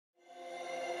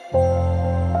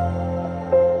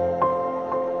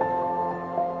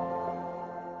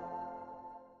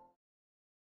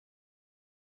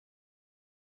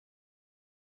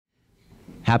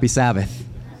Happy Sabbath.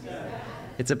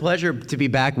 It's a pleasure to be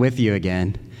back with you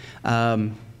again.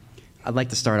 I'd like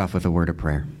to start off with a word of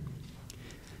prayer.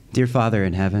 Dear Father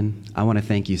in heaven, I want to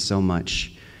thank you so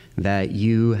much that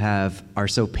you are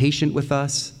so patient with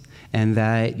us and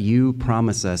that you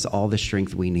promise us all the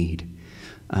strength we need.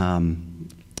 And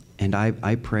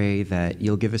I pray that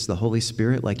you'll give us the Holy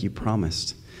Spirit like you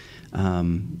promised,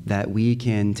 that we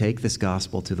can take this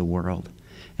gospel to the world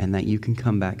and that you can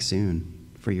come back soon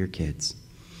for your kids.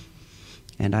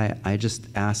 And I just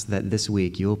ask that this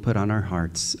week you'll put on our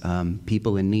hearts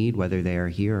people in need, whether they are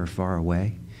here or far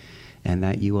away, and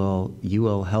that you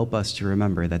will help us to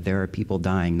remember that there are people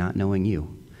dying not knowing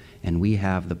you, and we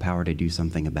have the power to do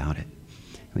something about it.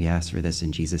 We ask for this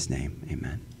in Jesus' name.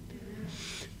 Amen.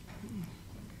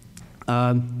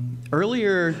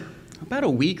 Earlier, about a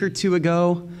week or two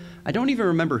ago, I don't even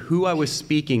remember who I was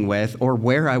speaking with or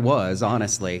where I was,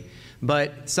 honestly,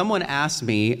 but someone asked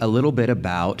me a little bit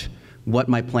about what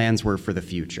my plans were for the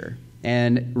future.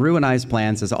 And Rue and I's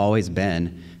plans has always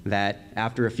been that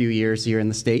after a few years here in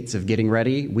the States of getting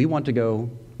ready, we want to go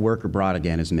work abroad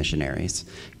again as missionaries.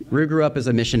 Rue grew up as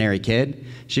a missionary kid.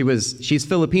 She's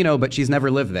Filipino, but she's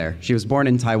never lived there. She was born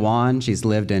in Taiwan. She's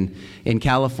lived in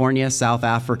California, South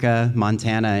Africa,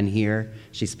 Montana, and here.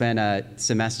 She spent a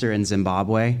semester in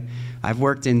Zimbabwe. I've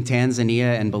worked in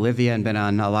Tanzania and Bolivia and been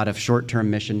on a lot of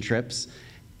short-term mission trips.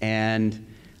 And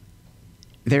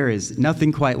there is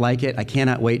nothing quite like it. I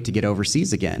cannot wait to get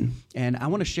overseas again. And I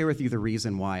want to share with you the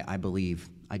reason why I believe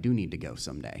I do need to go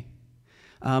someday.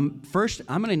 First,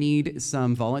 I'm going to need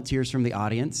some volunteers from the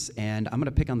audience, and I'm going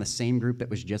to pick on the same group that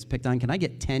was just picked on. Can I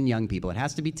get 10 young people? It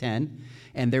has to be 10,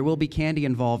 and there will be candy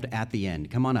involved at the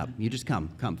end. Come on up. You just come.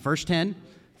 First 10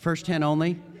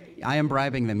 only. I am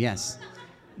bribing them, yes,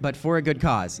 but for a good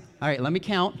cause. All right, let me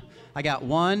count. I got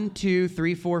 1, 2,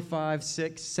 3, 4, 5,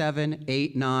 6, 7,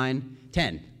 8, 9,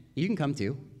 10. You can come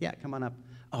too. Yeah, come on up.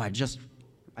 Oh, I just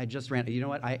ran. You know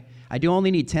what? I do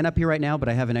only need 10 up here right now, but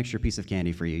I have an extra piece of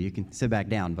candy for you. You can sit back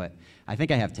down, but I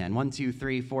think I have 10. 1, 2,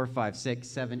 3, 4, 5, 6,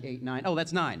 7, 8, 9. Oh,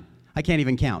 that's 9. I can't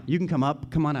even count. You can come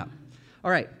up. Come on up.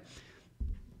 All right.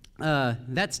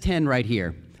 That's 10 right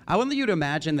here. I want you to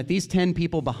imagine that these 10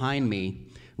 people behind me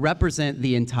represent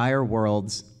the entire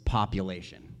world's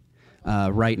population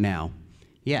right now.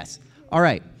 Yes. All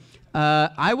right.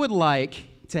 I would like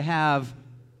to have...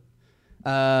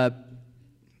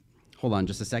 hold on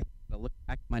just a second. I'll look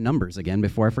back at my numbers again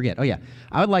before I forget. Oh, yeah.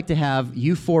 I would like to have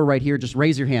you 4 right here. Just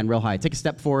raise your hand real high. Take a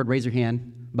step forward. Raise your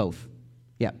hand. Both.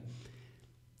 Yeah.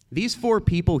 These 4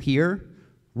 people here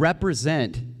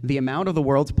represent the amount of the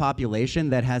world's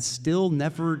population that has still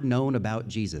never known about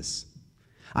Jesus.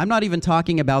 I'm not even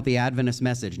talking about the Adventist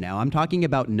message now. I'm talking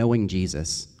about knowing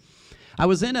Jesus. I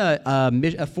was in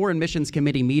a foreign missions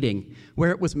committee meeting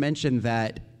where it was mentioned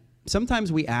that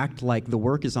sometimes we act like the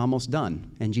work is almost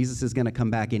done and Jesus is going to come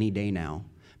back any day now.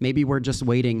 Maybe we're just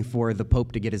waiting for the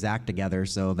Pope to get his act together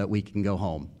so that we can go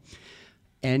home.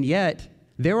 And yet,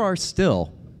 there are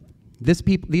still, these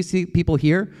people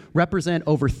here represent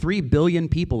over 3 billion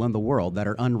people in the world that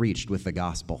are unreached with the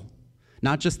gospel.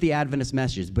 Not just the Adventist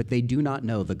message, but they do not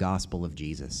know the gospel of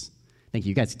Jesus. Thank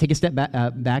you, guys. Take a step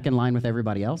back in line with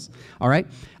everybody else. All right?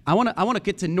 I want to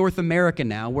get to North America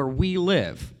now, where we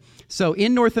live. So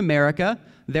in North America,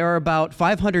 there are about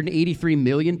 583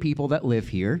 million people that live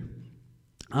here.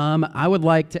 I would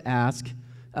like to ask,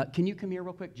 can you come here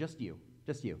real quick? Just you.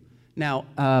 Now,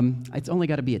 it's only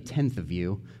got to be a tenth of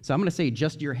you, so I'm going to say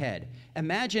just your head.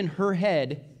 Imagine her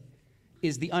head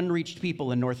is the unreached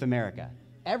people in North America.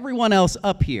 Everyone else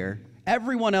up here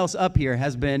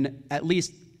has been, at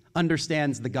least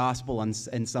understands the gospel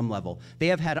in some level. They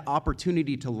have had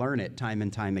opportunity to learn it time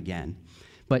and time again.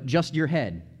 But just your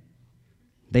head,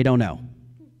 they don't know.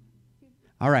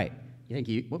 All right. Thank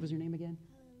you. What was your name again?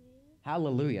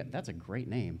 Hallelujah. That's a great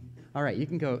name. All right, you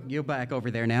can go back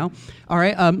over there now. All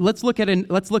right, let's look at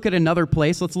another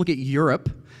place. Let's look at Europe.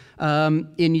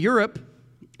 In Europe,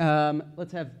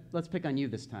 let's pick on you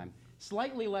this time.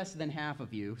 Slightly less than half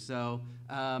of you, so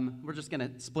we're just going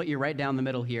to split you right down the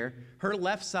middle here. Her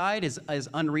left side is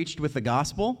unreached with the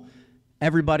gospel.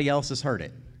 Everybody else has heard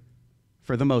it,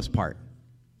 for the most part.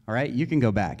 All right, you can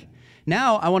go back.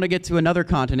 Now I want to get to another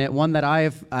continent, one that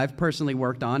I've personally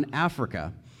worked on,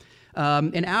 Africa.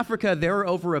 In Africa, there are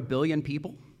over 1 billion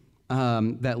people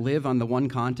that live on the one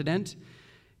continent,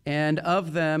 and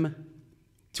of them,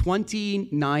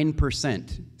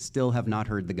 29% still have not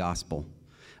heard the gospel.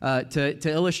 To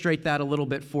illustrate that a little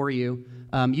bit for you,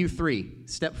 you three,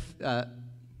 step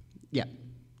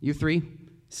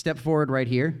forward right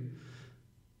here.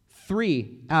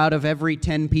 3 out of every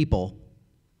 10 people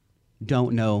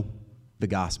don't know the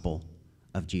gospel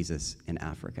of Jesus in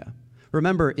Africa.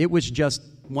 Remember, it was just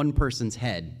one person's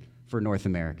head for North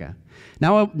America.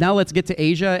 Now let's get to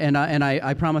Asia, and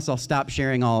I promise I'll stop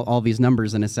sharing all these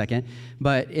numbers in a second.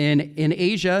 But in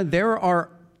Asia, there are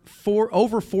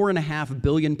over 4.5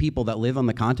 billion people that live on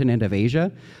the continent of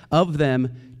Asia. Of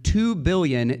them,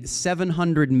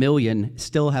 2,700,000,000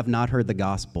 still have not heard the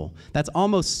gospel. That's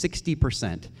almost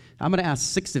 60%. I'm going to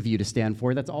ask 6 of you to stand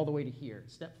forward. That's all the way to here.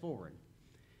 Step forward.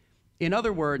 In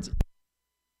other words,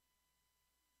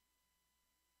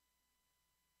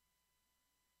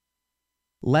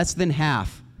 less than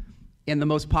half in the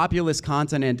most populous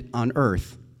continent on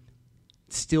earth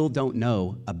still don't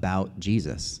know about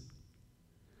Jesus.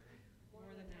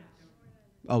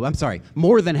 Oh, I'm sorry.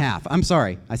 More than half. I'm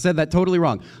sorry. I said that totally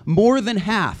wrong. More than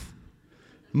half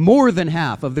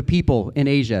of the people in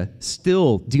Asia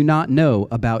still do not know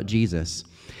about Jesus.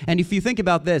 And if you think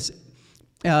about this,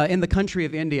 in the country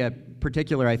of India,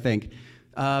 particular, I think,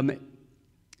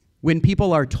 when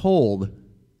people are told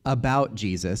about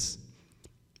Jesus,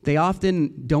 they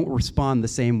often don't respond the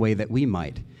same way that we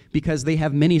might, because they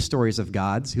have many stories of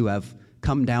gods who have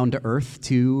come down to earth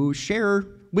to share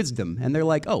wisdom, and they're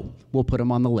like, oh, we'll put them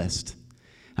on the list.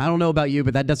 I don't know about you,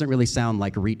 but that doesn't really sound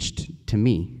like reached to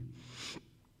me.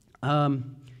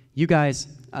 You guys,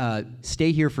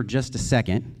 stay here for just a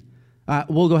second.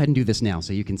 We'll go ahead and do this now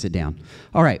so you can sit down.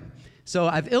 All right, so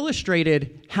I've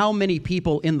illustrated how many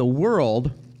people in the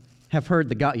world have heard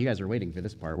the gospel. You guys are waiting for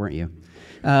this part, weren't you?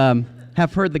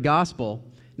 Have heard the gospel.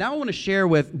 Now I want to share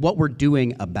with what we're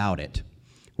doing about it.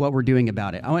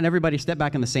 I want everybody to step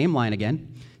back in the same line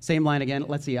again.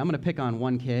 Let's see. I'm going to pick on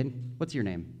one kid. What's your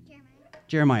name?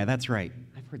 Jeremiah, that's right.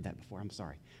 I've heard that before. I'm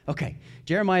sorry. Okay.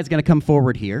 Jeremiah's going to come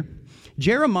forward here.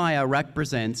 Jeremiah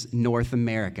represents North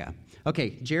America.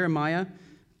 Okay, Jeremiah,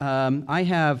 I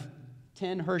have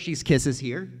 10 Hershey's Kisses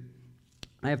here.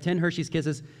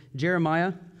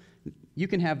 Jeremiah, you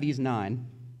can have these 9.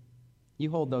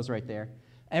 You hold those right there.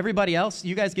 Everybody else,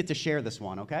 you guys get to share this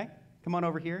one, okay? Come on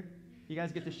over here. You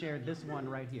guys get to share this one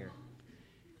right here.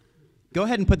 Go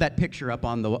ahead and put that picture up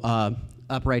on the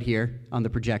up right here on the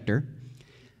projector.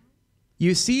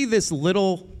 You see this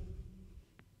little,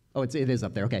 it is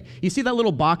up there, okay. You see that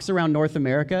little box around North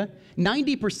America?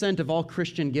 90% of all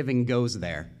Christian giving goes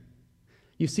there.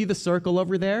 You see the circle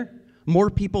over there? More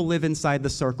people live inside the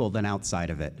circle than outside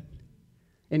of it,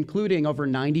 including over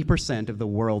 90% of the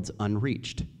world's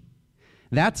unreached.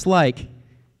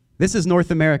 This is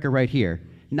North America right here.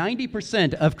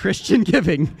 90% of Christian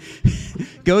giving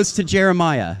goes to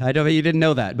Jeremiah. I know you didn't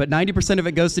know that, but 90% of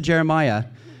it goes to Jeremiah.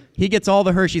 He gets all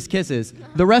the Hershey's Kisses.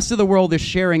 The rest of the world is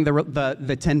sharing the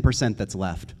 10% that's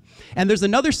left. And there's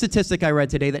another statistic I read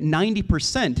today that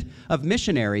 90% of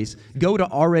missionaries go to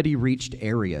already reached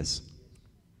areas.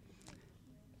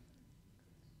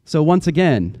 So once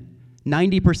again,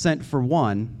 90% for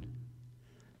one,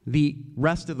 the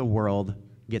rest of the world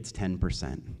gets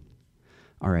 10%.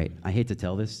 All right, I hate to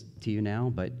tell this to you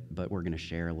now, but we're going to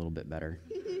share a little bit better.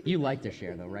 You like to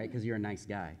share, though, right? Because you're a nice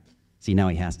guy. See, now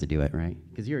he has to do it, right?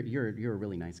 Because you're a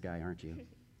really nice guy, aren't you?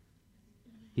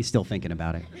 He's still thinking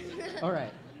about it. All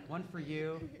right, one for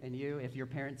you and you, if your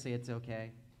parents say it's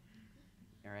okay.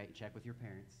 All right, check with your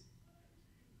parents.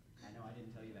 I know I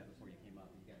didn't tell you that before you came up.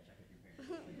 You got to check with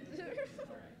your parents.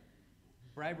 All right.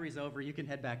 Bribery's over. You can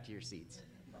head back to your seats.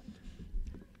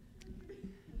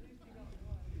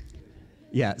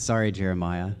 Yeah, sorry,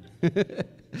 Jeremiah.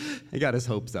 He got his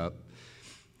hopes up.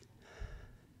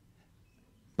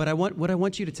 But what I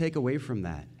want you to take away from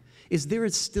that is there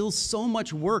is still so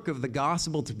much work of the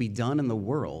gospel to be done in the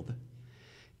world,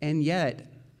 and yet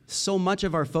so much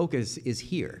of our focus is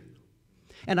here.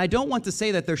 And I don't want to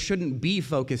say that there shouldn't be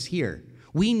focus here.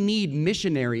 We need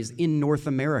missionaries in North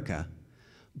America,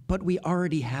 but we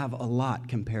already have a lot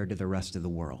compared to the rest of the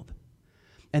world.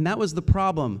 And that was the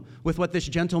problem with what this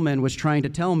gentleman was trying to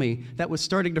tell me that was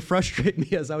starting to frustrate me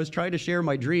as I was trying to share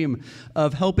my dream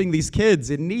of helping these kids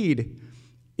in need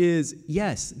is,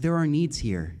 yes, there are needs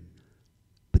here,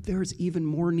 but there's even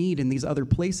more need in these other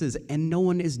places, and no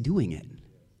one is doing it.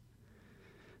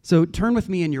 So turn with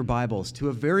me in your Bibles to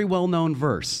a very well-known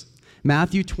verse,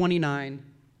 Matthew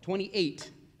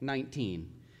 28:19.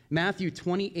 Matthew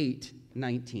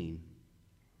 28:19.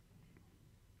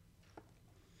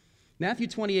 Matthew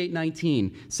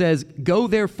 28:19 says, "Go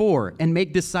therefore and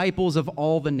make disciples of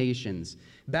all the nations,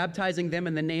 baptizing them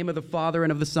in the name of the Father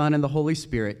and of the Son and the Holy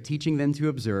Spirit, teaching them to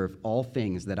observe all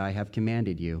things that I have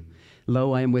commanded you.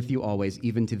 Lo, I am with you always,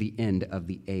 even to the end of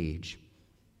the age."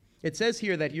 It says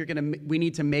here that we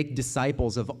need to make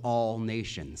disciples of all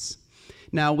nations.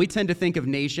 Now, we tend to think of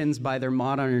nations by their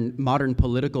modern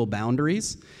political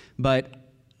boundaries, but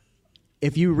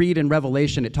If you read in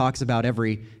Revelation, it talks about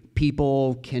every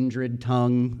people, kindred,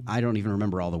 tongue. I don't even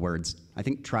remember all the words. I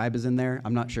think tribe is in there.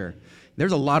 I'm not sure.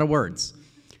 There's a lot of words.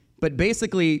 But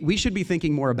basically, we should be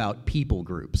thinking more about people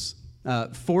groups.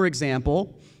 For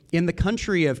example, in the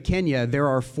country of Kenya, there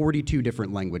are 42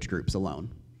 different language groups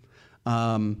alone.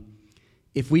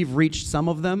 If we've reached some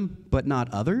of them, but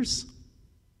not others,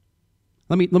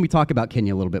 let me talk about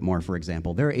Kenya a little bit more, for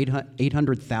example. There are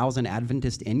 800,000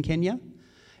 Adventists in Kenya,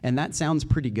 and that sounds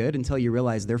pretty good until you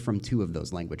realize they're from 2 of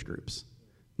those language groups,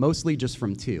 mostly just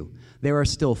from 2. There are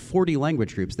still 40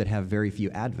 language groups that have very few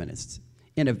Adventists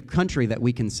in a country that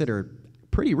we consider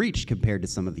pretty rich compared to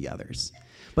some of the others.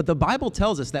 But the Bible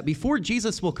tells us that before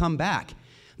Jesus will come back,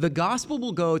 the gospel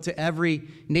will go to every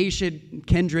nation,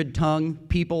 kindred, tongue,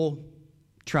 people,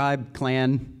 tribe,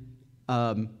 clan.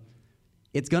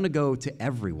 It's going to go to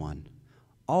everyone.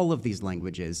 All of these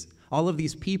languages, all of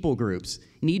these people groups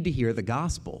need to hear the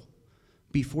gospel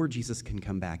before Jesus can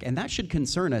come back. And that should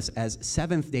concern us as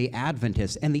Seventh-day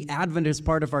Adventists. And the Adventist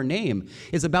part of our name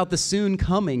is about the soon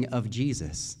coming of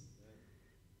Jesus.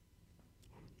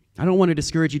 I don't want to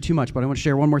discourage you too much, but I want to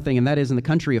share one more thing, and that is in the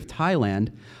country of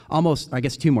Thailand, I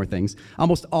guess 2 more things.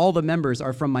 Almost all the members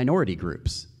are from minority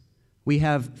groups. We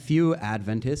have few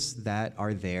Adventists that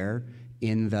are there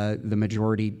in the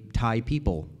majority Thai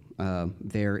people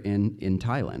there in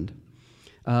Thailand.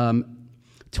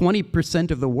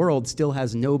 20% of the world still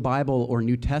has no Bible or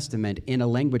New Testament in a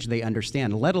language they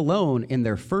understand, let alone in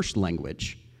their first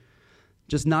language,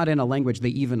 just not in a language they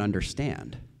even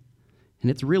understand.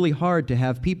 And it's really hard to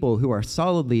have people who are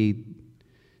solidly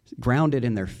grounded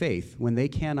in their faith when they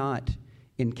cannot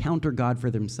encounter God for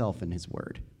themselves in His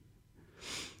Word.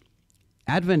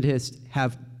 Adventists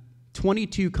have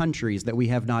 22 countries that we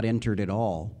have not entered at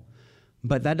all,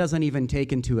 but that doesn't even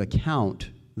take into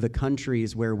account the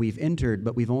countries where we've entered,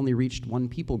 but we've only reached 1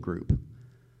 people group.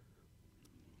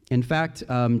 In fact,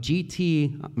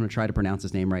 GT, I'm going to try to pronounce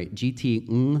his name right, GT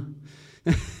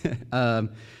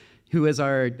who is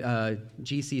our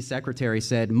GC secretary,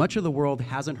 said, much of the world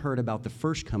hasn't heard about the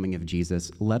first coming of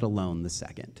Jesus, let alone the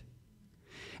second.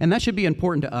 And that should be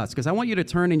important to us, because I want you to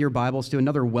turn in your Bibles to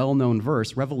another well-known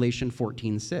verse, Revelation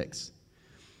 14:6.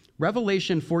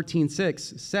 Revelation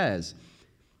 14:6 says,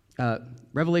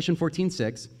 Revelation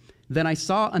 14:6, then I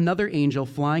saw another angel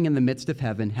flying in the midst of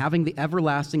heaven, having the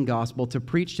everlasting gospel to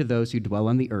preach to those who dwell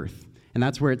on the earth. And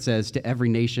that's where it says, to every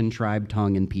nation, tribe,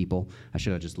 tongue, and people. I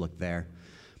should have just looked there.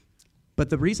 But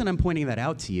the reason I'm pointing that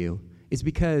out to you is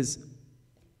because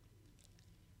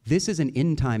this is an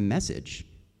end-time message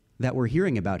that we're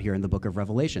hearing about here in the book of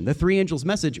Revelation. The 3 angels'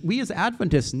 message, we as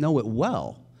Adventists know it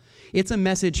well. It's a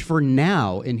message for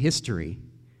now in history,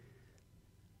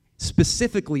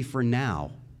 specifically for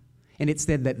now. And it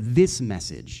said that this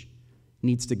message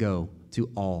needs to go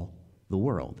to all the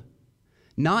world.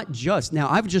 Not just, now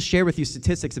I've just shared with you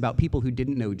statistics about people who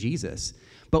didn't know Jesus,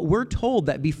 but we're told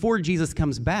that before Jesus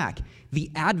comes back,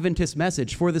 the Adventist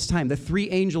message for this time, the 3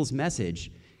 angels'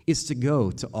 message, is to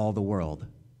go to all the world.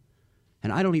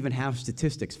 And I don't even have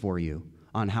statistics for you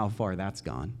on how far that's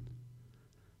gone.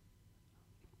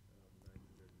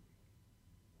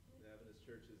 The Adventist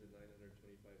church is in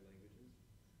 925 languages.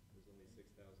 There's only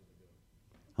 6,000 to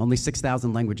go. Only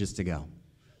 6,000 languages to go,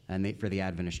 and for the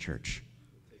Adventist church.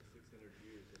 It takes 600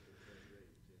 years at the current rate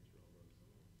to enter all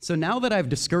those. So now that I've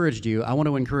discouraged you, I want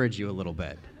to encourage you a little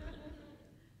bit.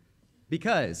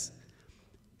 Because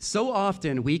so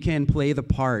often we can play the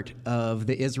part of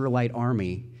the Israelite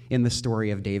army in the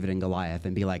story of David and Goliath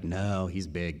and be like, no, he's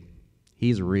big.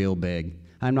 He's real big.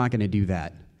 I'm not going to do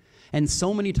that. And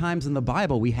so many times in the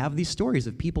Bible, we have these stories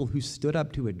of people who stood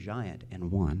up to a giant and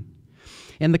won.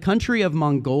 In the country of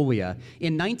Mongolia,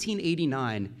 in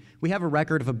 1989, we have a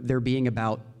record of there being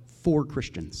about 4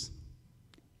 Christians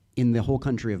in the whole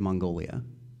country of Mongolia.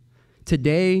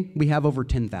 Today, we have over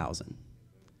 10,000.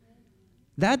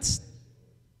 That's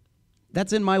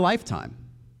in my lifetime.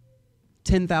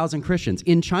 10,000 Christians.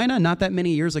 In China, not that many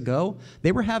years ago,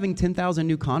 they were having 10,000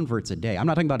 new converts a day. I'm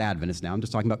not talking about Adventists now, I'm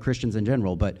just talking about Christians in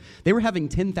general, but they were having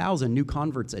 10,000 new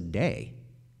converts a day.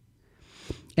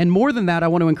 And more than that, I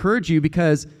want to encourage you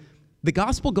because the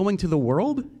gospel going to the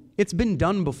world, it's been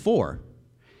done before.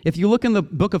 If you look in the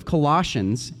book of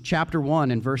Colossians, chapter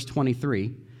 1 and verse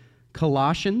 23,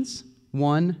 Colossians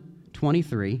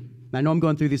 1:23. I know I'm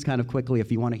going through these kind of quickly.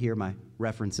 If you want to hear my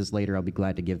references later, I'll be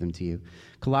glad to give them to you.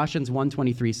 Colossians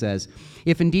 1:23 says,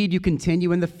 if indeed you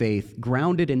continue in the faith,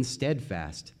 grounded and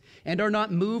steadfast, and are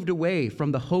not moved away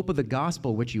from the hope of the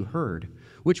gospel which you heard,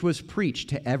 which was preached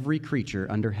to every creature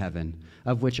under heaven,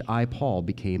 of which I, Paul,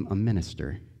 became a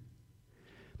minister.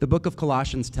 The book of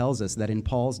Colossians tells us that in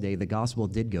Paul's day, the gospel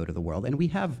did go to the world, and we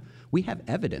have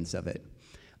evidence of it.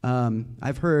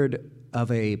 I've heard of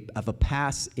a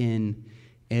pass in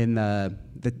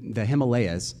the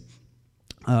Himalayas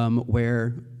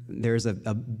where there's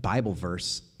a Bible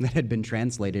verse that had been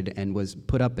translated and was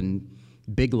put up in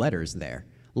big letters there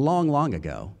long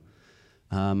ago.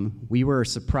 We were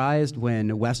surprised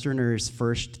when Westerners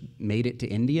first made it to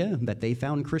India that they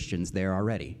found Christians there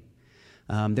already.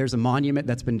 There's a monument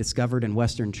that's been discovered in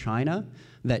Western China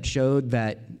that showed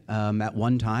that at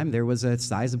one time there was a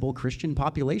sizable Christian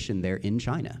population there in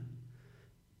China.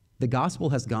 The gospel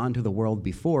has gone to the world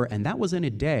before, and that was in a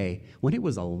day when it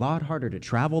was a lot harder to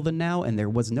travel than now, and there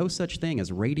was no such thing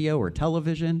as radio or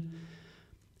television,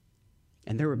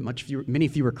 and there were many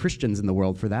fewer Christians in the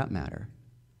world for that matter.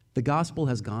 The gospel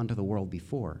has gone to the world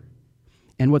before.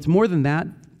 And what's more than that,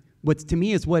 what to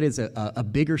me is a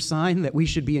bigger sign that we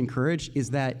should be encouraged is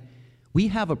that we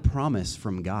have a promise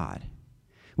from God.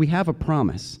 We have a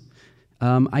promise.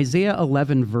 Isaiah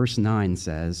 11, verse 9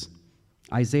 says,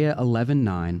 Isaiah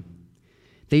 11:9,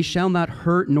 "They shall not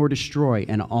hurt nor destroy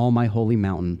in all my holy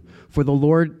mountain, for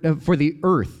the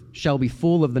earth shall be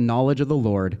full of the knowledge of the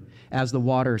Lord, as the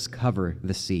waters cover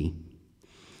the sea."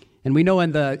 And we know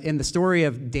in the story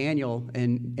of Daniel,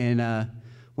 and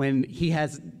when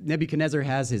Nebuchadnezzar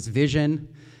has his vision,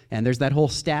 and there's that whole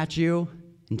statue,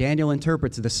 and Daniel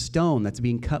interprets the stone that's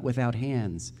being cut without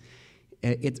hands.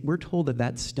 We're told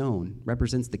that stone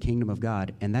represents the kingdom of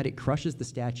God, and that it crushes the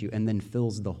statue and then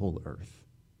fills the whole earth.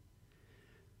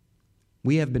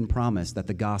 We have been promised that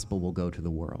the gospel will go to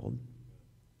the world.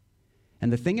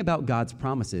 And the thing about God's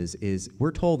promises is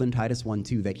we're told in Titus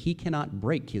 1:2 that he cannot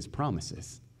break his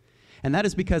promises. And that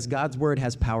is because God's word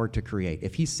has power to create.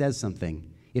 If he says something,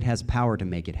 it has power to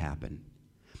make it happen.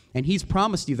 And he's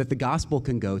promised you that the gospel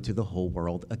can go to the whole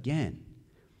world again.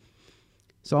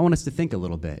 So I want us to think a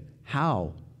little bit.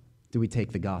 How do we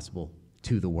take the gospel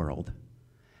to the world?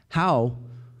 How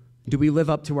do we live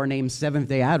up to our name,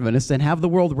 Seventh-day Adventists, and have the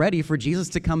world ready for Jesus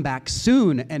to come back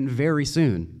soon and very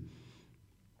soon?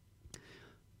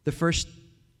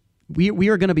 We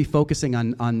are going to be focusing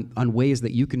on ways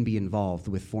that you can be involved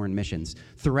with foreign missions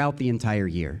throughout the entire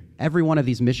year. Every one of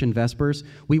these mission Vespers,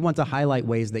 we want to highlight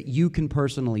ways that you can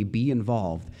personally be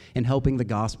involved in helping the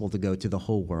gospel to go to the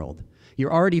whole world.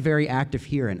 You're already very active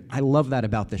here, and I love that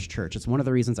about this church. It's one of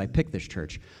the reasons I picked this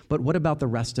church. But what about the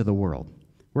rest of the world?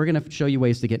 We're going to show you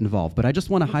ways to get involved, but I just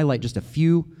want to highlight just a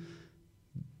few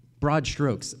broad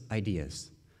strokes ideas.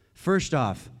 First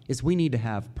off is we need to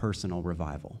have personal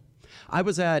revival. I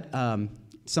was at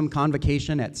some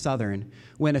convocation at Southern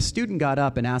when a student got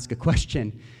up and asked a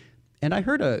question, and I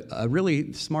heard a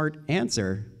really smart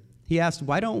answer. He asked,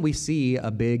 "Why don't we see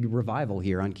a big revival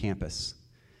here on campus?"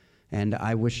 And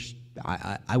I wish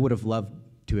I would have loved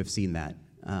to have seen that.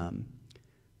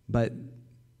 But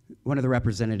one of the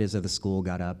representatives of the school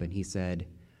got up and he said,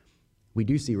 "We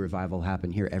do see revival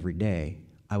happen here every day.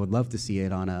 I would love to see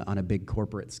it on a big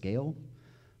corporate scale,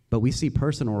 but we see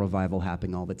personal revival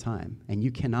happening all the time. And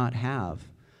you cannot have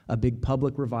a big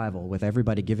public revival with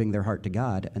everybody giving their heart to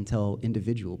God until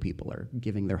individual people are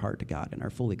giving their heart to God and are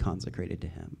fully consecrated to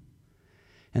him."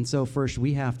 And so first,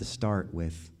 we have to start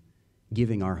with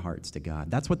giving our hearts to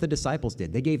God. That's what the disciples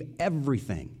did. They gave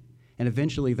everything and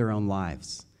eventually their own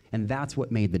lives. And that's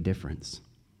what made the difference.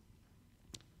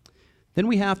 Then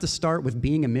we have to start with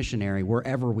being a missionary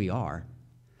wherever we are.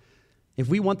 If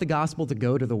we want the gospel to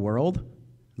go to the world,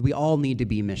 we all need to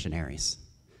be missionaries.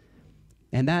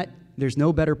 And there's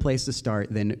no better place to start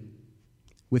than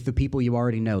with the people you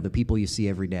already know, the people you see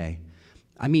every day.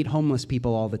 I meet homeless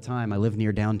people all the time. I live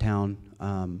near downtown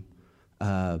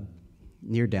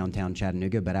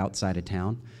Chattanooga, but outside of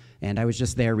town. And I was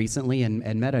just there recently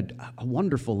and met a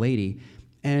wonderful lady.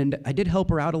 And I did help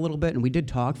her out a little bit, and we did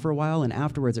talk for a while, and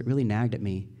afterwards it really nagged at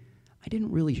me.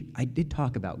 I did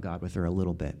talk about God with her a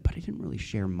little bit, but I didn't really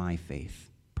share my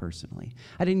faith personally.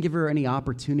 I didn't give her any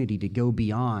opportunity to go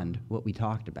beyond what we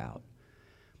talked about.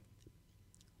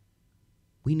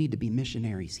 We need to be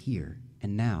missionaries here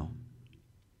and now.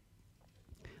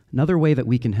 Another way that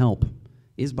we can help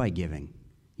is by giving.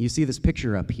 You see this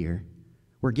picture up here.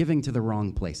 We're giving to the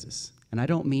wrong places. And I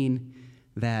don't mean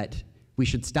that we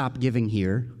should stop giving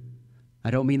here. I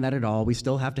don't mean that at all. We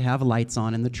still have to have lights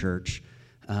on in the church.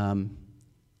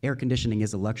 Air conditioning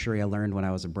is a luxury I learned when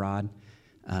I was abroad,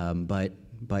 but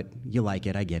you like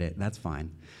it. I get it. That's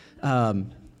fine.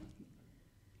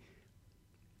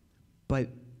 But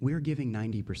we're giving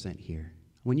 90% here.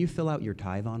 When you fill out your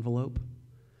tithe envelope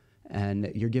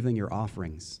and you're giving your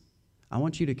offerings, I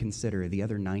want you to consider the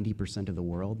other 90% of the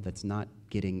world that's not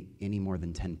getting any more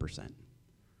than 10%.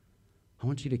 I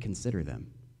want you to consider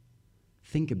them.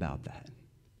 Think about that.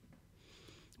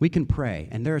 We can pray,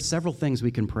 and there are several things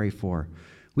we can pray for.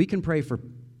 We can pray for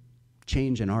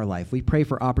change in our life. We pray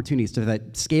for opportunities for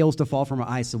that scales to fall from our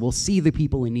eyes so we'll see the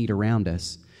people in need around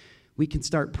us. We can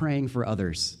start praying for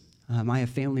others. I have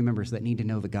family members that need to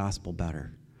know the gospel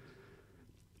better.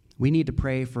 We need to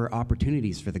pray for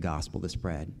opportunities for the gospel to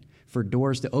spread, for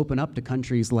doors to open up to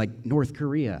countries like North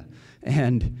Korea,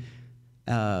 and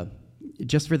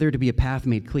just for there to be a path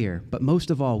made clear. But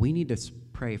most of all, we need to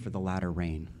pray for the latter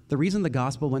rain. The reason the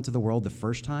gospel went to the world the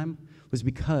first time was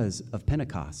because of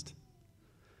Pentecost.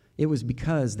 It was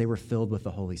because they were filled with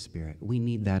the Holy Spirit. We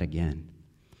need that again.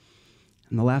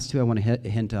 And the last two I want to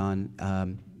hint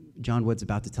on, John Wood's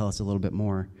about to tell us a little bit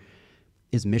more,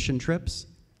 is mission trips.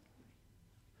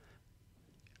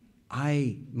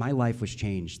 My life was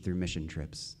changed through mission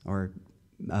trips, or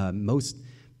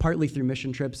partly through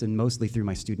mission trips and mostly through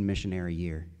my student missionary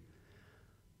year.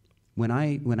 When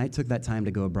I took that time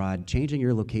to go abroad, changing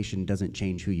your location doesn't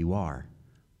change who you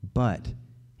but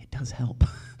it does help.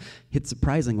 It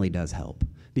surprisingly does help,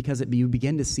 because you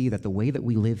begin to see that the way that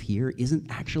we live here isn't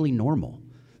actually normal.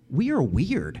 We are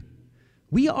weird.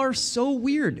 We are so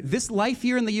weird. This life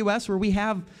here in the U.S. where I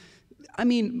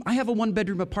have a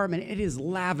one-bedroom apartment. It is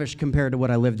lavish compared to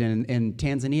what I lived in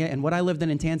Tanzania, and what I lived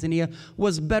in Tanzania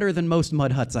was better than most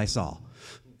mud huts I saw.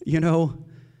 You know,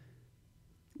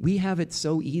 we have it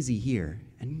so easy here,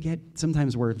 and yet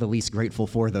sometimes we're the least grateful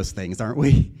for those things, aren't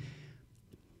we?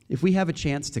 If we have a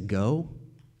chance to go,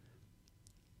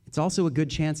 it's also a good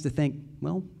chance to think,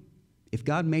 well, if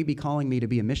God may be calling me to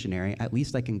be a missionary, at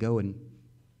least I can go and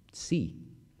see.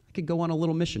 I could go on a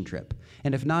little mission trip.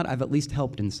 And if not, I've at least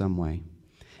helped in some way.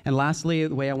 And lastly,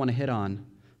 the way I want to hit on,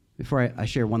 before I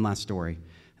share one last story,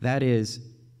 that is,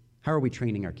 how are we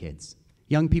training our kids?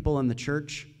 Young people in the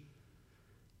church,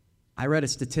 I read a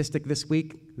statistic this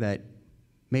week that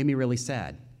made me really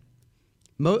sad.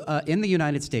 In the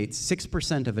United States,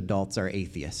 6% of adults are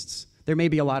atheists. There may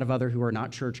be a lot of other who are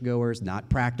not churchgoers, not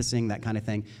practicing, that kind of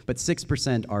thing, but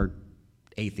 6% are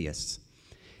atheists.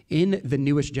 In the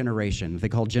newest generation, they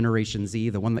call Generation Z,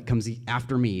 the one that comes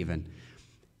after me even,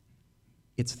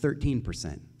 it's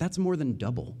 13%. That's more than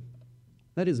double.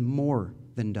 That is more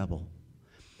than double.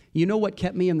 You know what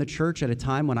kept me in the church at a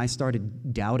time when I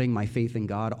started doubting my faith in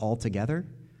God altogether?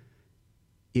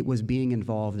 It was being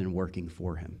involved in working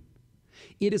for Him.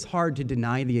 It is hard to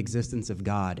deny the existence of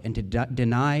God and to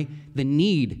deny the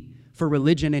need for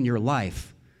religion in your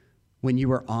life when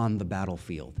you are on the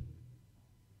battlefield.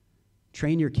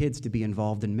 Train your kids to be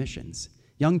involved in missions.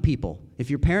 Young people, if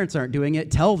your parents aren't doing it,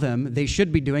 tell them they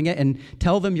should be doing it, and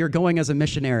tell them you're going as a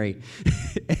missionary,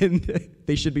 and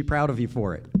they should be proud of you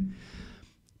for it.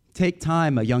 Take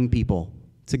time, young people,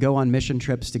 to go on mission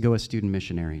trips, to go as student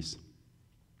missionaries.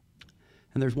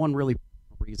 And there's one really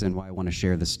reason why I want to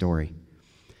share this story.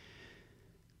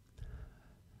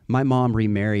 My mom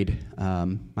remarried.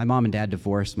 My mom and dad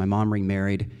divorced. My mom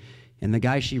remarried, and the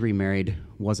guy she remarried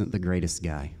wasn't the greatest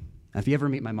guy. Now, if you ever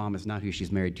meet my mom, it's not who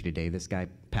she's married to today. This guy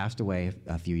passed away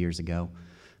a few years ago.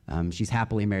 She's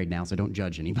happily married now, so don't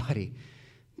judge anybody.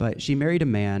 But she married a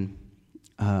man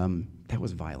that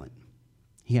was violent.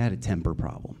 He had a temper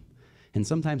problem, and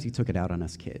sometimes he took it out on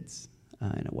us kids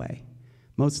in a way.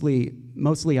 Mostly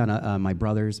on my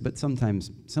brothers, but sometimes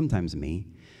me.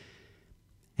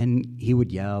 And he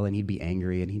would yell, and he'd be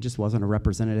angry, and he just wasn't a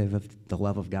representative of the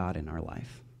love of God in our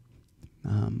life.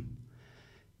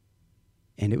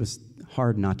 And it was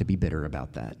hard not to be bitter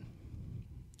about that.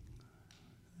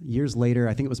 Years later,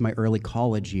 I think it was my early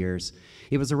college years,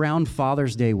 it was around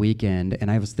Father's Day weekend, and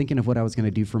I was thinking of what I was going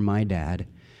to do for my dad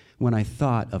when I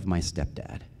thought of my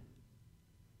stepdad.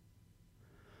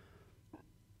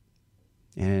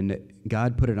 And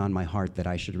God put it on my heart that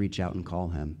I should reach out and call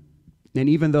him. And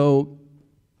even though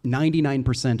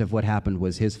 99% of what happened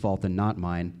was his fault and not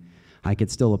mine, I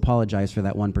could still apologize for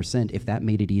that 1% if that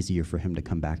made it easier for him to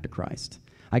come back to Christ.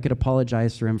 I could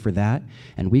apologize for him for that,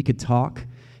 and we could talk,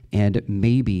 and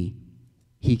maybe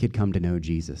he could come to know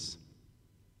Jesus.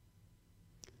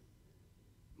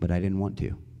 But I didn't want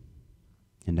to,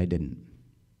 and I didn't.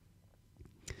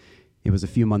 It was a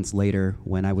few months later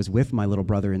when I was with my little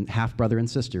brother and half-brother and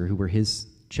sister, who were his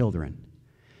children,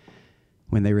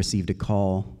 when they received a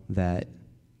call that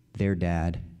their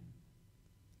dad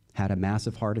had a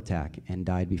massive heart attack and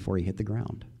died before he hit the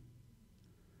ground.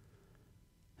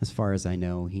 As far as I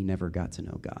know, he never got to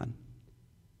know God.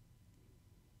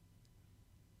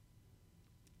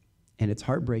 And it's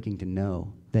heartbreaking to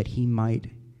know that he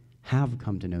might have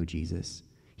come to know Jesus.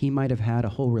 He might have had a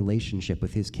whole relationship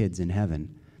with his kids in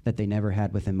heaven that they never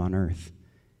had with him on earth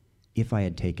if I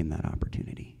had taken that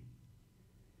opportunity.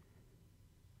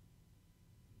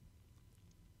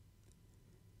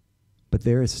 But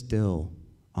there is still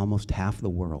almost half the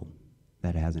world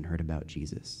that hasn't heard about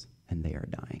Jesus, and they are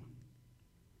dying.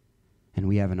 And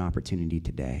we have an opportunity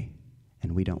today,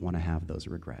 and we don't want to have those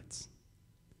regrets.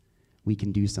 We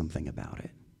can do something about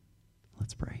it.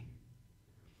 Let's pray.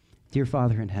 Dear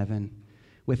Father in heaven,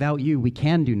 without you, we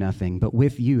can do nothing, but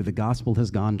with you, the gospel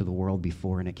has gone to the world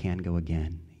before, and it can go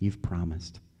again. You've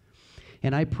promised.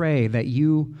 And I pray that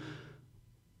you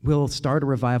will start a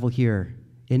revival here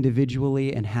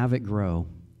individually and have it grow,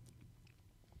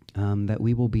 that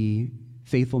we will be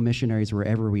faithful missionaries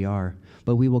wherever we are,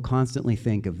 but we will constantly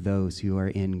think of those who are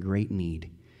in great need,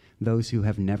 those who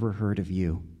have never heard of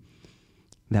you,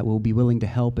 that we'll be willing to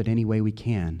help in any way we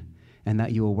can, and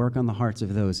that you will work on the hearts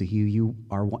of those who you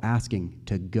are asking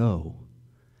to go,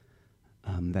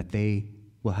 that they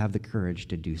will have the courage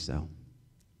to do so.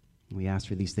 We ask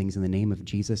for these things in the name of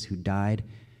Jesus, who died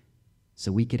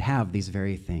so we could have these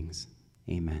very things.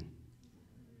 Amen.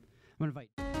 I'm going to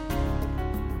invite